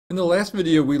In the last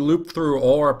video, we looped through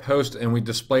all our posts and we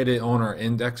displayed it on our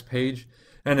index page.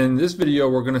 And in this video,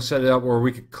 we're going to set it up where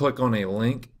we could click on a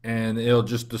link and it'll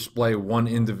just display one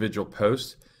individual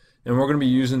post. And we're going to be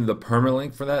using the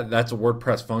permalink for that. That's a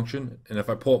WordPress function. And if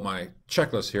I pull up my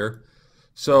checklist here,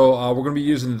 so we're going to be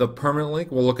using the permalink.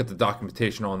 We'll look at the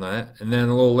documentation on that. And then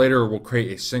a little later, we'll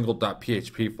create a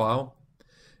single.php file.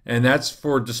 And that's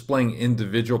for displaying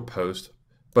individual posts.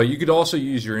 But you could also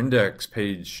use your index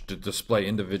page to display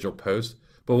individual posts,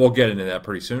 but we'll get into that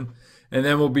pretty soon. And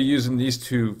then we'll be using these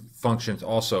two functions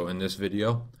also in this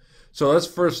video. So let's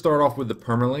first start off with the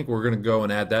permalink. We're going to go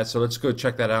and add that. So let's go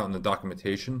check that out in the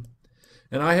documentation.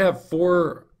 And I have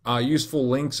four useful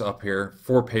links up here,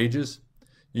 4 pages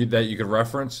that you could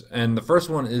reference. And the first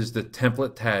one is the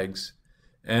template tags.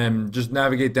 And just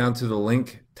navigate down to the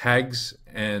link tags.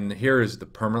 And here is the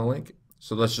permalink.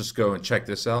 So let's just go and check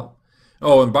this out.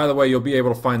 Oh, and by the way, you'll be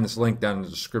able to find this link down in the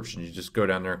description. You just go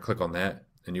down there and click on that,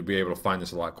 and you'll be able to find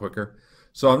this a lot quicker.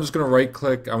 So I'm just going to right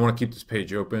click. I want to keep this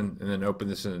page open, and then open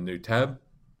this in a new tab.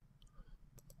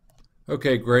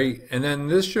 Okay, great. And then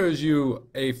this shows you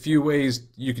a few ways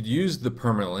you could use the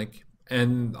permalink.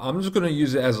 And I'm just going to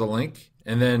use it as a link.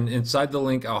 And then inside the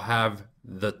link, I'll have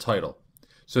the title.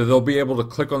 So they'll be able to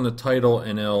click on the title,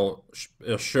 and it'll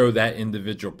show that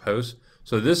individual post.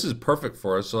 So this is perfect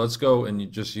for us. So let's go and you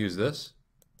just use this.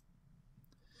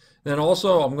 Then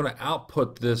also I'm going to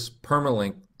output this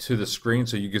permalink to the screen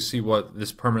so you can see what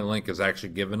this permalink is actually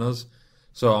giving us.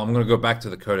 So I'm going to go back to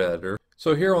the code editor.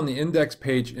 So here on the index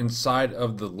page inside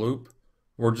of the loop,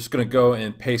 we're just going to go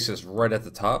and paste this right at the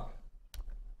top.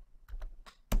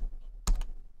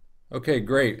 Okay,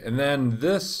 great. And then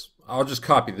this, I'll just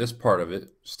copy this part of it.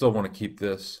 Still want to keep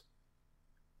this.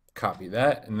 Copy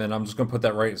that, and then I'm just going to put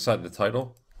that right inside the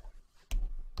title.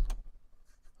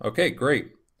 Okay,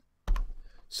 great.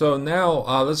 So now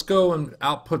let's go and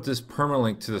output this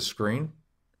permalink to the screen.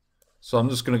 So I'm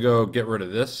just going to go get rid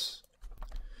of this.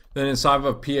 Then inside of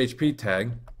a PHP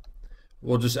tag,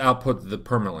 we'll just output the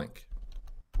permalink.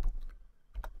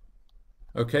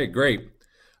 Okay, great.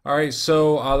 All right,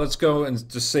 so let's go and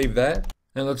just save that,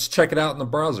 and let's check it out in the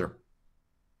browser.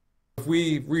 If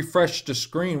we refresh the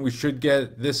screen, we should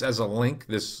get this as a link,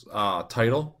 this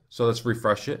title. So let's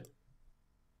refresh it.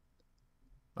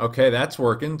 Okay, that's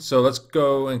working. So let's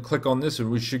go and click on this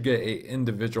and we should get an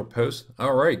individual post.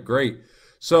 All right, great.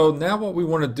 So now what we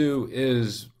want to do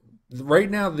is,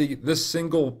 right now this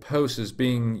single post is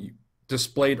being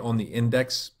displayed on the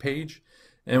index page.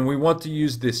 And we want to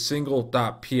use this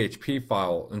single.php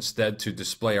file instead to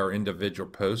display our individual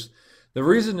posts. The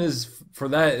reason is for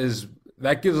that is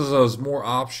that gives us more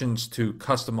options to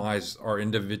customize our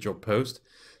individual post.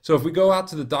 So if we go out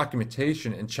to the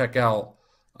documentation and check out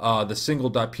the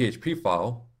single.php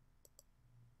file,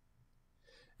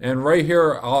 and right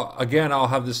here, I'll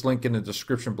have this link in the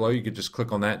description below. You could just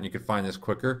click on that and you can find this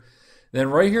quicker.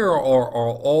 Then right here are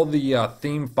all the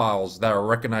theme files that are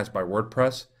recognized by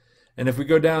WordPress. And if we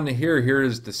go down to here, here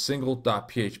is the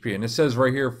single.php, and it says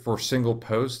right here for single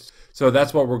posts. So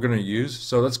that's what we're going to use.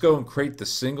 So let's go and create the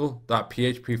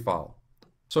single.php file.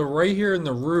 So right here in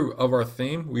the root of our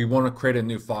theme, we want to create a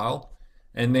new file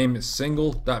and name it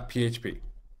single.php.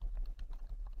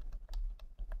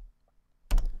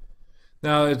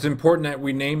 Now it's important that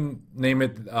we name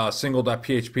it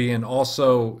single.php, and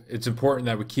also it's important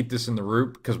that we keep this in the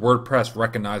root because WordPress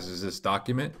recognizes this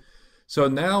document. So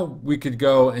now we could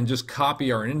go and just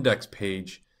copy our index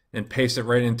page and paste it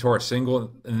right into our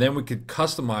single, and then we could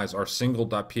customize our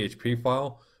single.php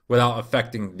file without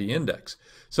affecting the index.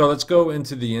 So let's go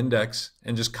into the index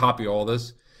and just copy all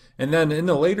this. And then in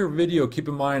the later video, keep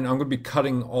in mind, I'm going to be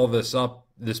cutting all this up,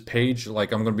 this page,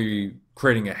 like I'm going to be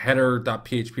creating a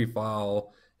header.php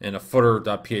file and a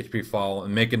footer.php file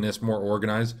and making this more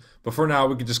organized. But for now,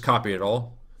 we could just copy it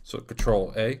all. So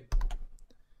Control A.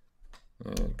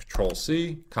 And Control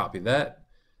C, copy that,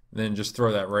 then just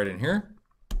throw that right in here.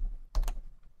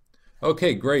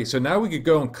 Okay, great. So now we could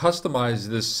go and customize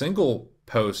this single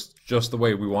post just the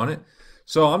way we want it.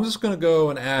 So I'm just going to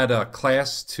go and add a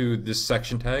class to this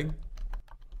section tag.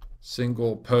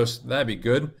 Single post, that'd be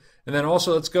good. And then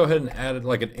also let's go ahead and add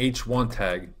like an H1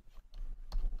 tag.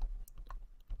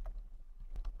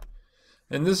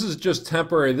 And this is just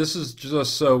temporary. This is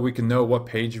just so we can know what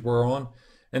page we're on.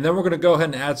 And then we're going to go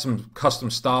ahead and add some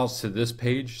custom styles to this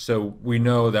page so we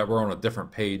know that we're on a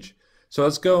different page. So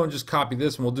let's go and just copy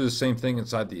this, and we'll do the same thing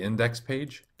inside the index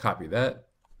page. Copy that.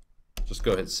 Just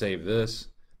go ahead and save this.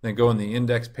 Then go in the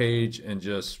index page and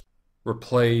just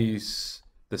replace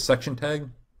the section tag.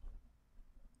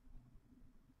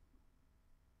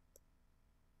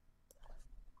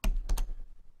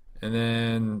 And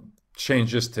then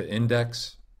change this to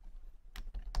index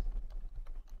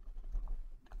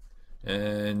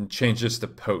and change this to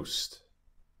post.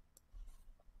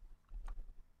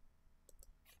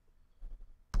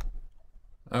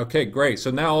 Okay, great.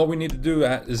 So now all we need to do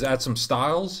is add some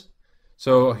styles.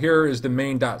 So here is the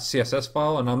main.css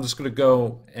file, and I'm just going to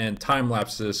go and time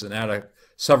lapse this and add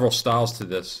several styles to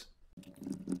this.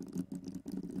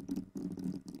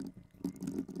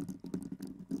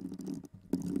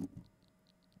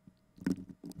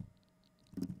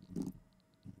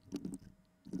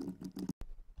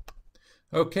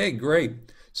 Okay,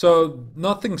 great. So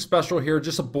nothing special here,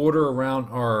 just a border around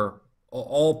our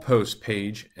all post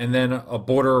page, and then a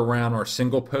border around our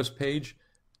single post page,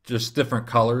 just different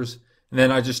colors. And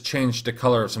then I just changed the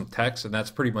color of some text, and that's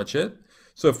pretty much it.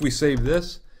 So if we save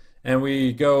this and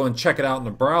we go and check it out in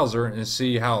the browser and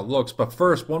see how it looks. But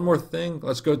first, one more thing,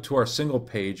 let's go to our single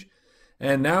page.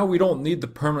 And now we don't need the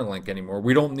permanent link anymore.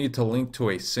 We don't need to link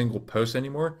to a single post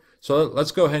anymore. So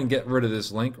let's go ahead and get rid of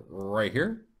this link right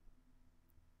here.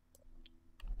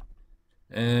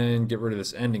 And get rid of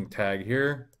this ending tag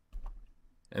here.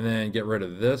 And then get rid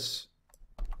of this.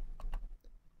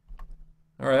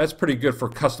 All right, that's pretty good for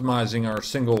customizing our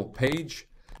single page.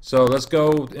 So let's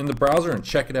go in the browser and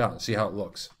check it out and see how it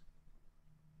looks.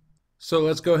 So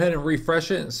let's go ahead and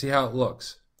refresh it and see how it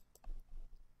looks.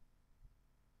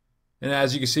 And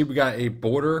as you can see, we got a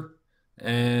border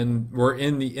and we're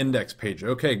in the index page.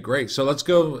 Okay, great. So let's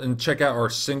go and check out our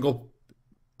single.php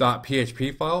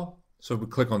file. So we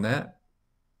click on that.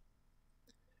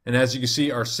 And as you can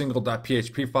see, our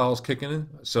single.php file is kicking in.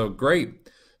 So great.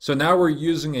 So now we're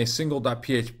using a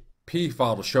single.php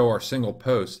file to show our single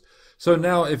post. So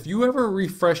now if you ever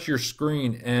refresh your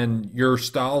screen and your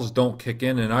styles don't kick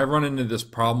in, and I run into this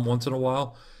problem once in a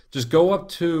while, just go up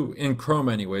to, in Chrome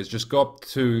anyways, just go up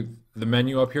to the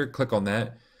menu up here, click on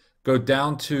that, go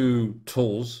down to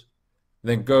Tools,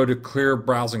 then go to Clear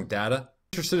Browsing Data.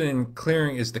 Interested in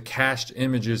clearing is the cached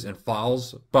images and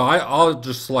files, but I'll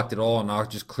just select it all and I'll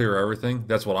just clear everything.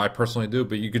 That's what I personally do,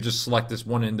 but you could just select this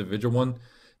one individual one,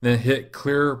 then hit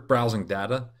Clear Browsing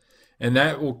Data, and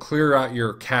that will clear out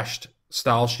your cached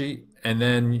style sheet, and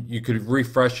then you could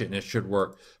refresh it and it should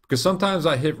work. Because sometimes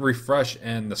I hit refresh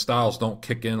and the styles don't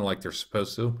kick in like they're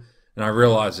supposed to, and I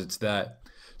realize it's that.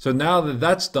 So now that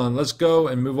that's done, let's go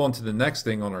and move on to the next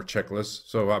thing on our checklist.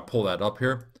 So I pull that up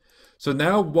here. So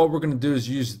now what we're going to do is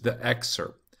use the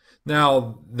excerpt.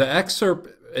 Now the excerpt,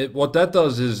 what that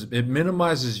does is it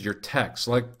minimizes your text.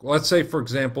 Like let's say for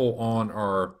example on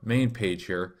our main page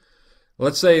here,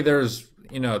 let's say there's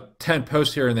 10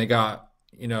 posts here and they got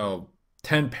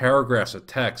 10 paragraphs of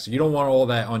text. You don't want all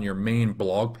that on your main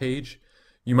blog page.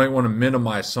 You might want to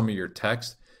minimize some of your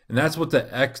text, and that's what the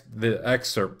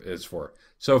excerpt is for.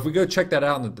 So if we go check that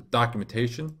out in the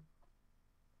documentation.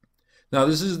 Now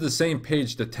this is the same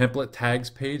page, the template tags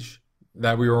page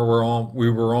that we were on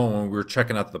when we were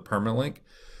checking out the permanent link.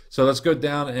 So let's go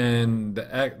down, and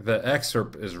the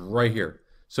excerpt is right here.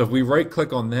 So if we right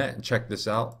click on that and check this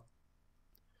out.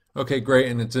 Okay, great,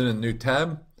 and it's in a new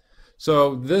tab.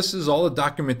 So this is all the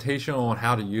documentation on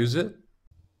how to use it.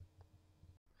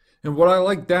 And what I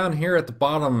like down here at the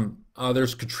bottom,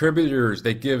 there's contributors.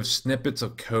 They give snippets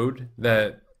of code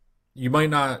that you might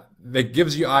not, that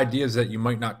gives you ideas that you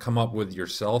might not come up with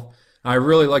yourself. I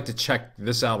really like to check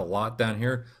this out a lot down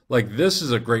here. Like this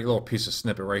is a great little piece of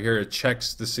snippet right here. It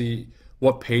checks to see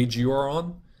what page you are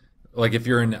on. Like if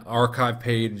you're in the archive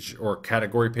page or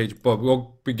category page, but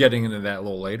we'll be getting into that a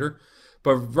little later.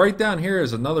 But right down here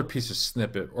is another piece of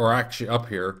snippet, or actually up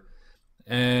here.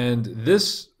 And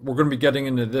this, we're going to be getting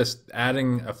into this,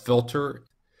 adding a filter.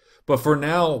 But for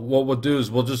now, what we'll do is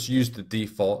we'll just use the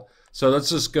default. So let's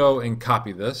just go and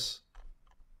copy this.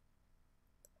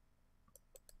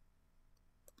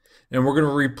 And we're going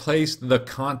to replace the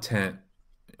content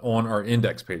on our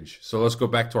index page. So let's go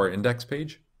back to our index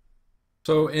page.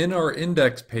 So in our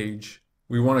index page,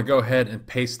 we want to go ahead and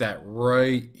paste that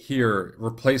right here,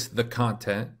 replace the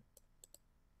content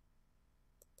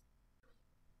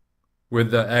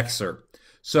with the excerpt.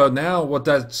 So now what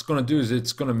that's going to do is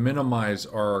it's going to minimize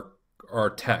our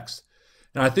text.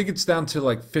 And I think it's down to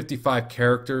like 55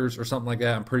 characters or something like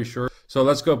that, I'm pretty sure. So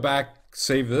let's go back,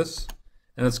 save this,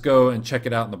 and let's go and check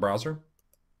it out in the browser.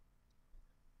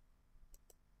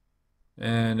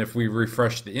 And if we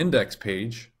refresh the index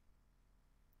page,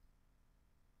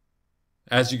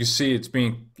 as you can see, it's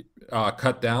being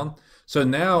cut down. So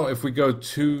now if we go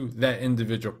to that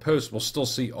individual post, we'll still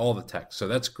see all the text. So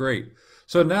that's great.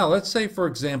 So now let's say, for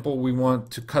example, we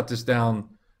want to cut this down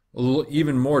a little,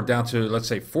 even more down to, let's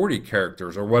say, 40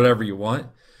 characters or whatever you want.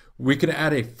 we can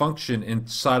add a function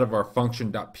inside of our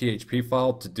function.php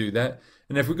file to do that.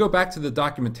 And if we go back to the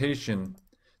documentation,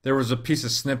 there was a piece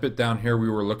of snippet down here we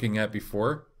were looking at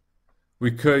before. We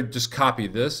could just copy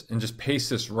this and just paste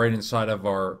this right inside of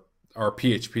our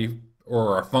PHP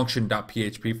or our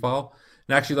function.php file.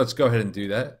 And actually, let's go ahead and do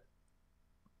that.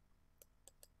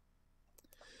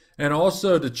 And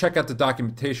also, to check out the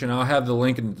documentation, I'll have the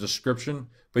link in the description,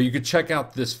 but you could check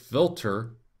out this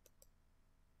filter,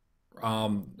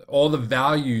 all the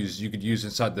values you could use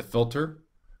inside the filter.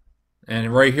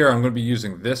 And right here, I'm going to be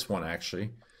using this one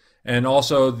actually. And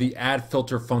also the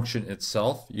addfilter function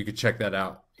itself, you could check that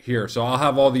out here. So I'll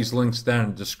have all these links down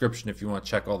in the description if you want to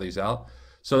check all these out.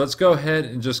 So let's go ahead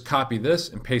and just copy this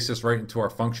and paste this right into our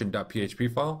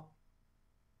function.php file.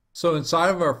 So inside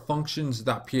of our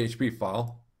functions.php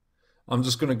file, I'm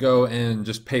just going to go and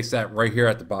just paste that right here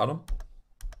at the bottom.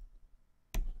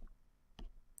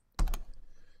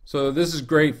 So this is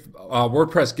great.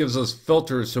 WordPress gives us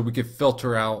filters so we can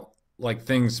filter out like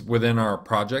things within our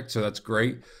project. So that's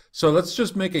great. So let's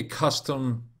just make a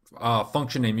custom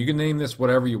function name. You can name this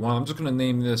whatever you want. I'm just going to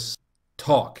name this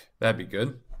talk. That'd be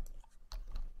good.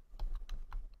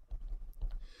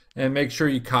 And make sure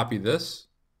you copy this.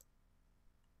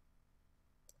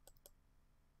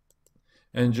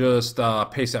 And just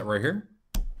paste that right here.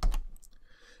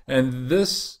 And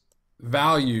this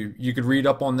value, you could read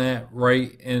up on that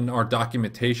right in our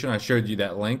documentation. I showed you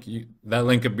that link. That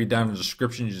link could be down in the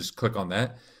description. You just click on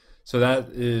that. So that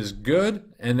is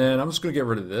good. And then I'm just going to get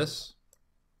rid of this.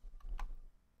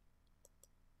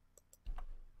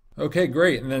 Okay,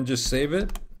 great. And then just save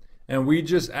it. And we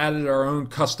just added our own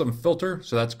custom filter.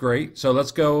 So that's great. So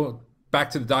let's go back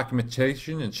to the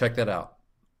documentation and check that out.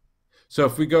 So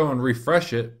if we go and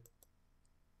refresh it,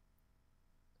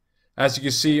 as you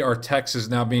can see, our text is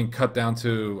now being cut down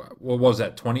to, what was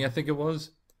that, 20 I think it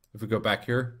was? If we go back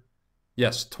here,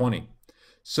 yes, 20.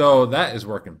 So that is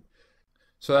working.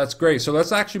 So that's great. So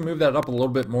let's actually move that up a little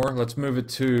bit more. Let's move it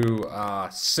to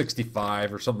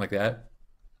 65 or something like that.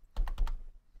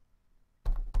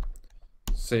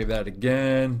 Save that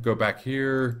again, go back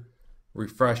here,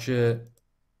 refresh it.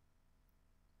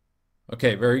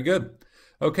 Okay, very good.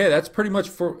 Okay, that's pretty much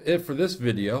it for this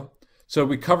video. So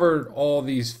we covered all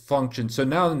these functions. So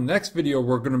now in the next video,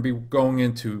 we're going to be going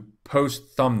into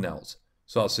post thumbnails.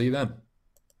 So I'll see you then.